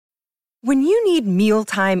When you need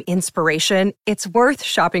mealtime inspiration, it's worth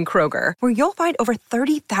shopping Kroger, where you'll find over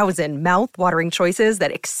 30,000 mouth-watering choices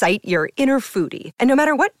that excite your inner foodie. And no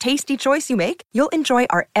matter what tasty choice you make, you'll enjoy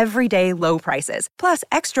our everyday low prices, plus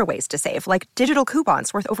extra ways to save, like digital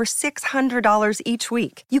coupons worth over $600 each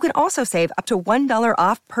week. You can also save up to $1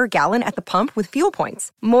 off per gallon at the pump with fuel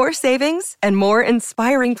points. More savings and more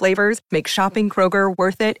inspiring flavors make shopping Kroger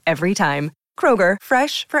worth it every time. Kroger,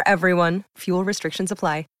 fresh for everyone. Fuel restrictions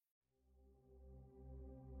apply.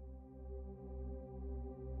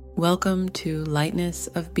 Welcome to Lightness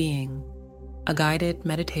of Being, a guided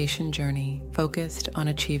meditation journey focused on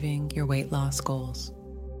achieving your weight loss goals.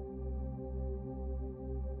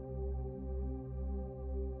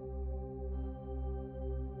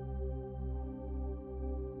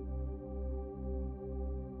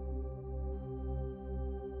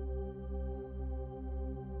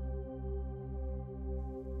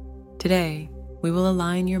 Today, we will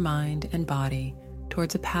align your mind and body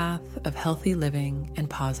towards a path of healthy living and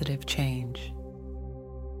positive change.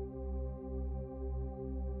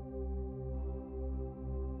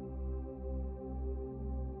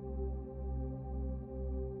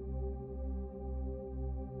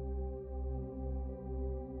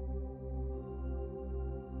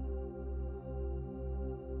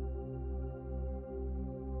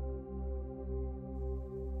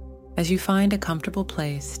 As you find a comfortable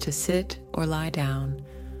place to sit or lie down,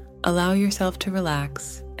 allow yourself to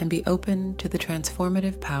relax and be open to the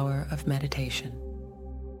transformative power of meditation.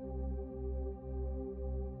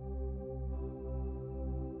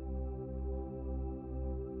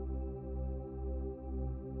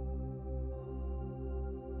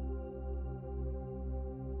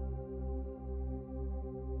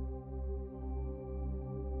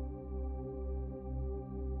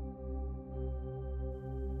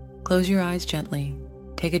 Close your eyes gently,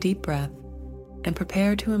 take a deep breath, and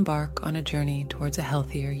prepare to embark on a journey towards a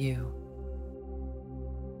healthier you.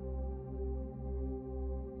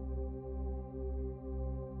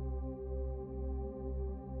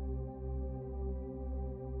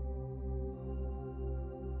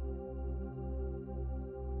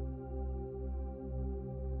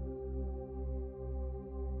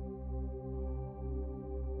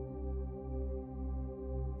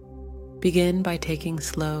 Begin by taking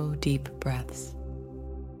slow, deep breaths.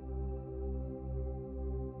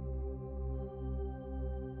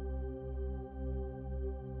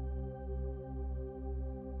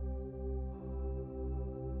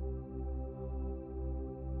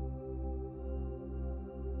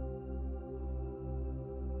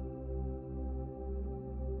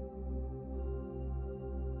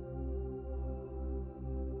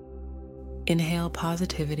 Inhale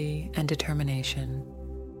positivity and determination,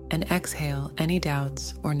 and exhale any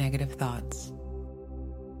doubts or negative thoughts.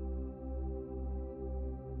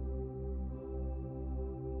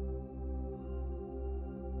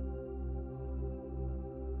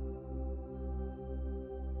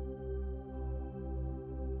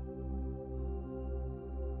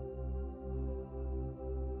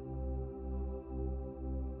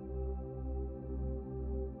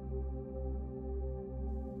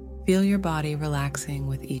 Feel your body relaxing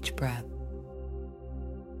with each breath.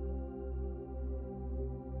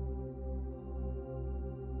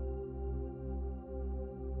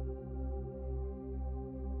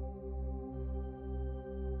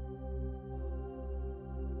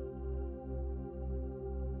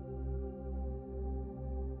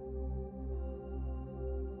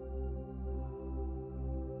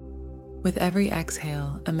 With every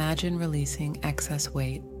exhale, imagine releasing excess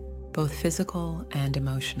weight, both physical and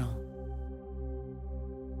emotional.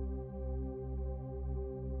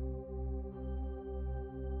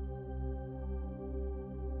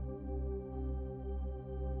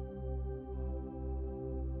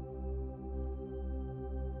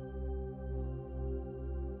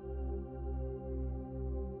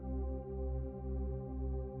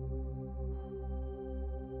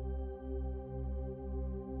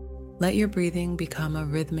 Let your breathing become a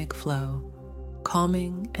rhythmic flow,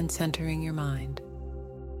 calming and centering your mind.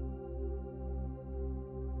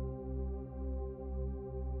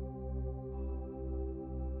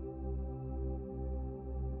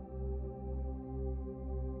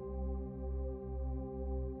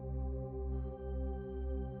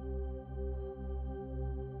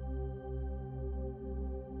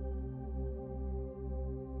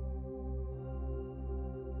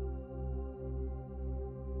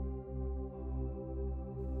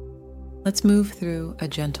 Let's move through a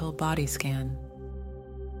gentle body scan.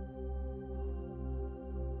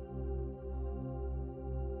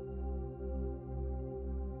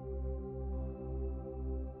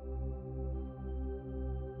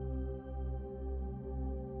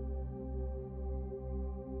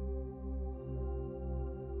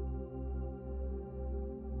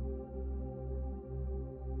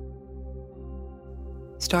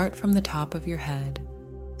 start from the top of your head,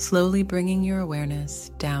 slowly bringing your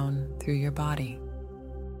awareness down through your body.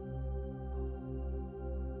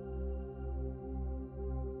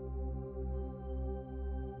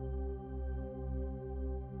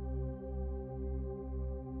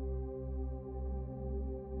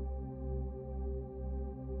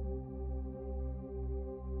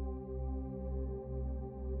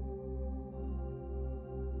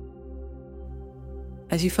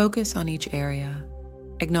 As you focus on each area,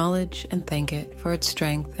 acknowledge and thank it for its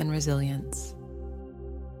strength and resilience.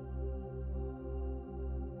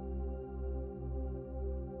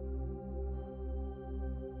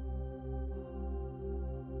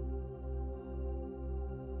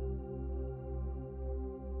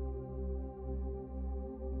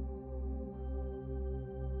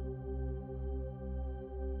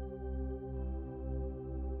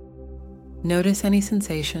 Notice any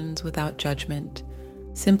sensations without judgment,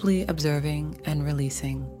 simply observing and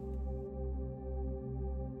releasing.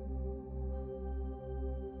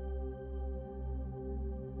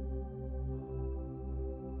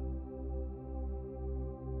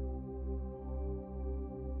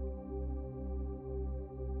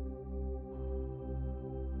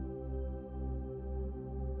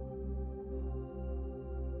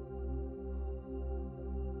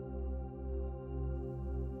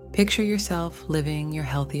 Picture yourself living your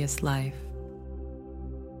healthiest life.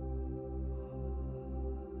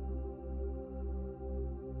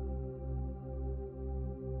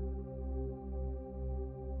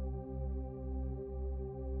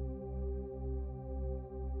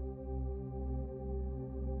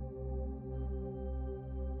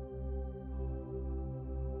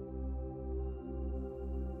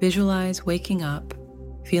 Visualize waking up,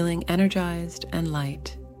 feeling energized and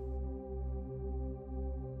light.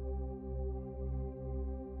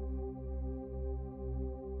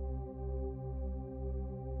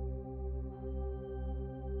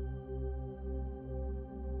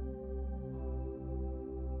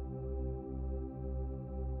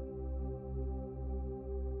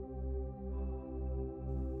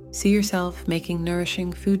 See yourself making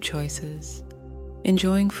nourishing food choices,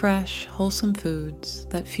 enjoying fresh, wholesome foods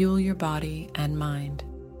that fuel your body and mind.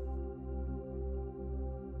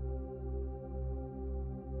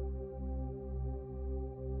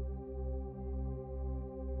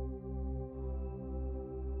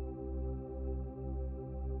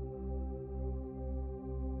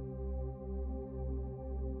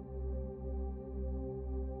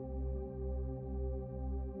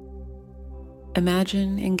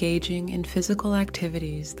 Imagine engaging in physical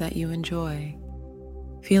activities that you enjoy,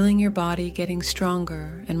 feeling your body getting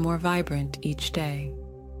stronger and more vibrant each day.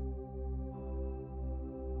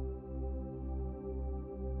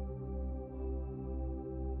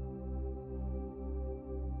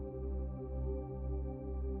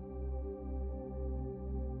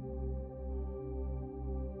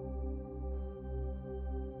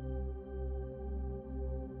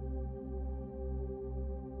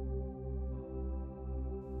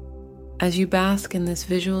 As you bask in this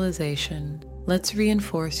visualization, let's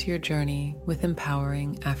reinforce your journey with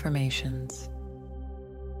empowering affirmations.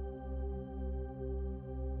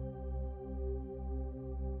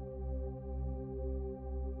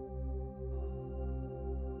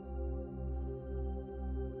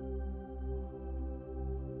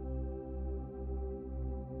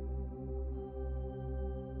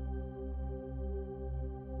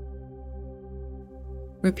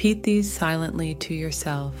 Repeat these silently to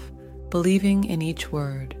yourself, believing in each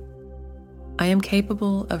word. I am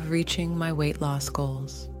capable of reaching my weight loss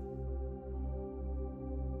goals.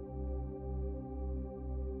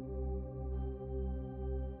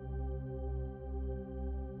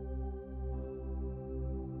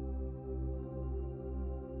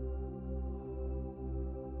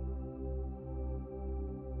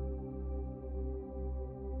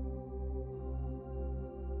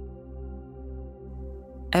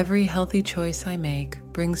 Every healthy choice I make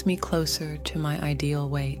brings me closer to my ideal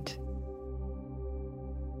weight.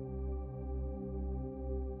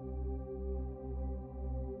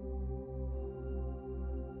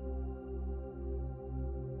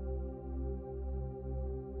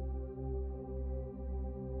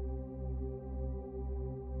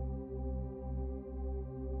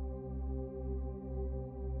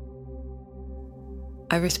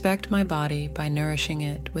 I respect my body by nourishing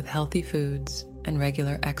it with healthy foods and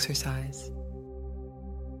regular exercise.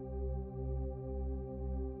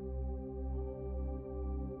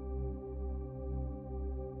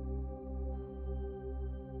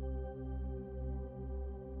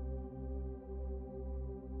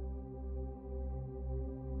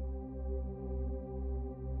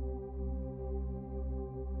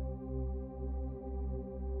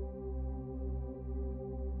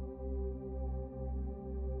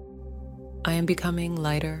 I am becoming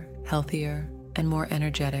lighter, healthier, and more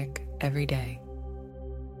energetic every day.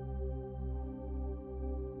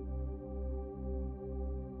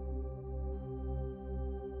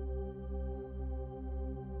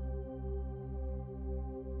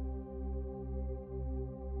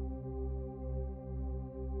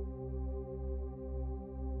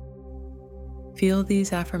 Feel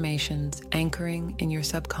these affirmations anchoring in your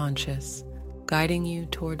subconscious, guiding you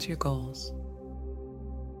towards your goals.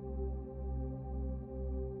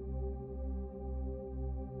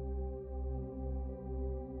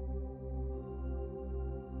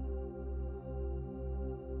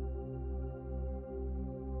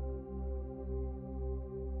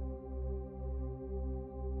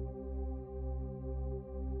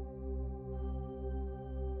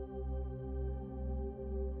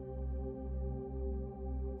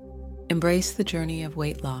 Embrace the journey of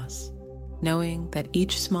weight loss, knowing that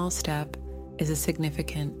each small step is a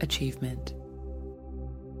significant achievement.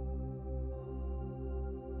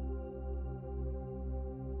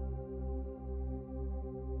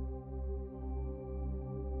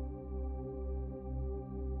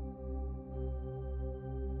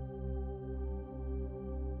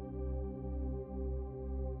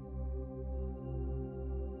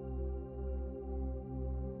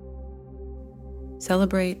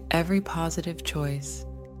 Celebrate every positive choice,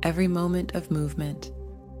 every moment of movement,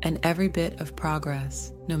 and every bit of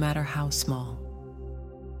progress, no matter how small.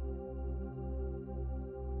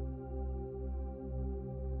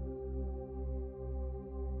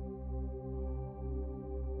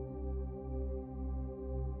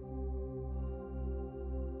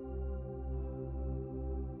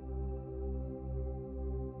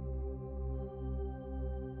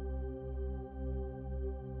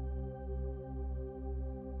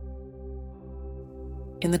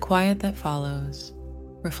 In the quiet that follows,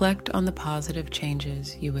 reflect on the positive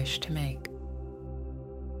changes you wish to make.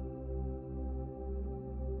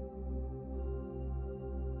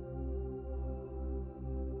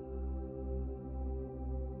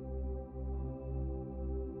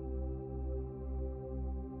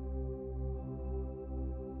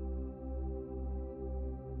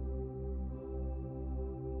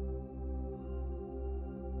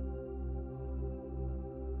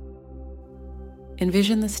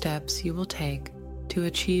 Envision the steps you will take to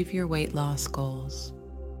achieve your weight loss goals.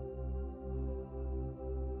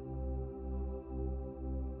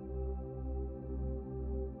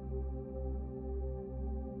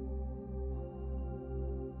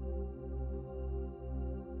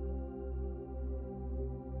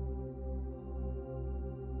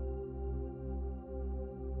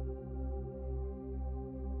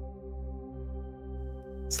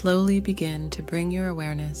 Slowly begin to bring your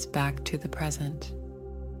awareness back to the present.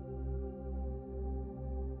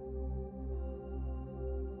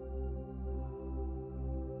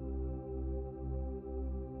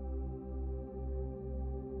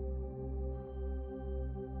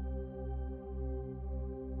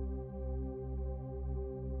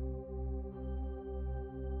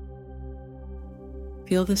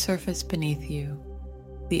 Feel the surface beneath you,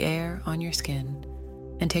 the air on your skin,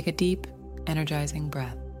 and take a deep, energizing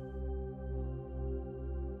breath.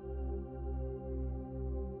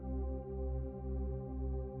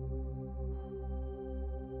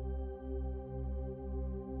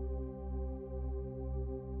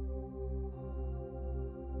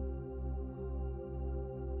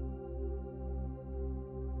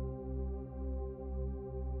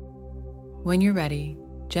 When you're ready,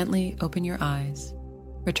 gently open your eyes,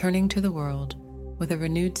 returning to the world with a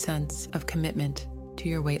renewed sense of commitment to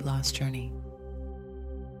your weight loss journey.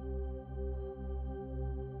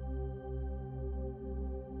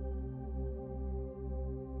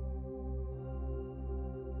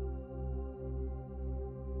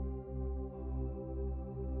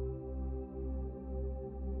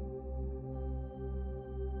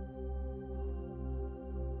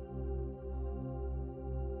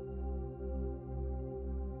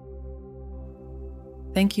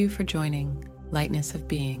 Thank you for joining Lightness of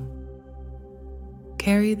Being.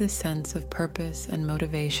 Carry this sense of purpose and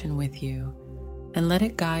motivation with you, and let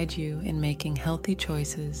it guide you in making healthy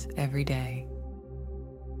choices every day.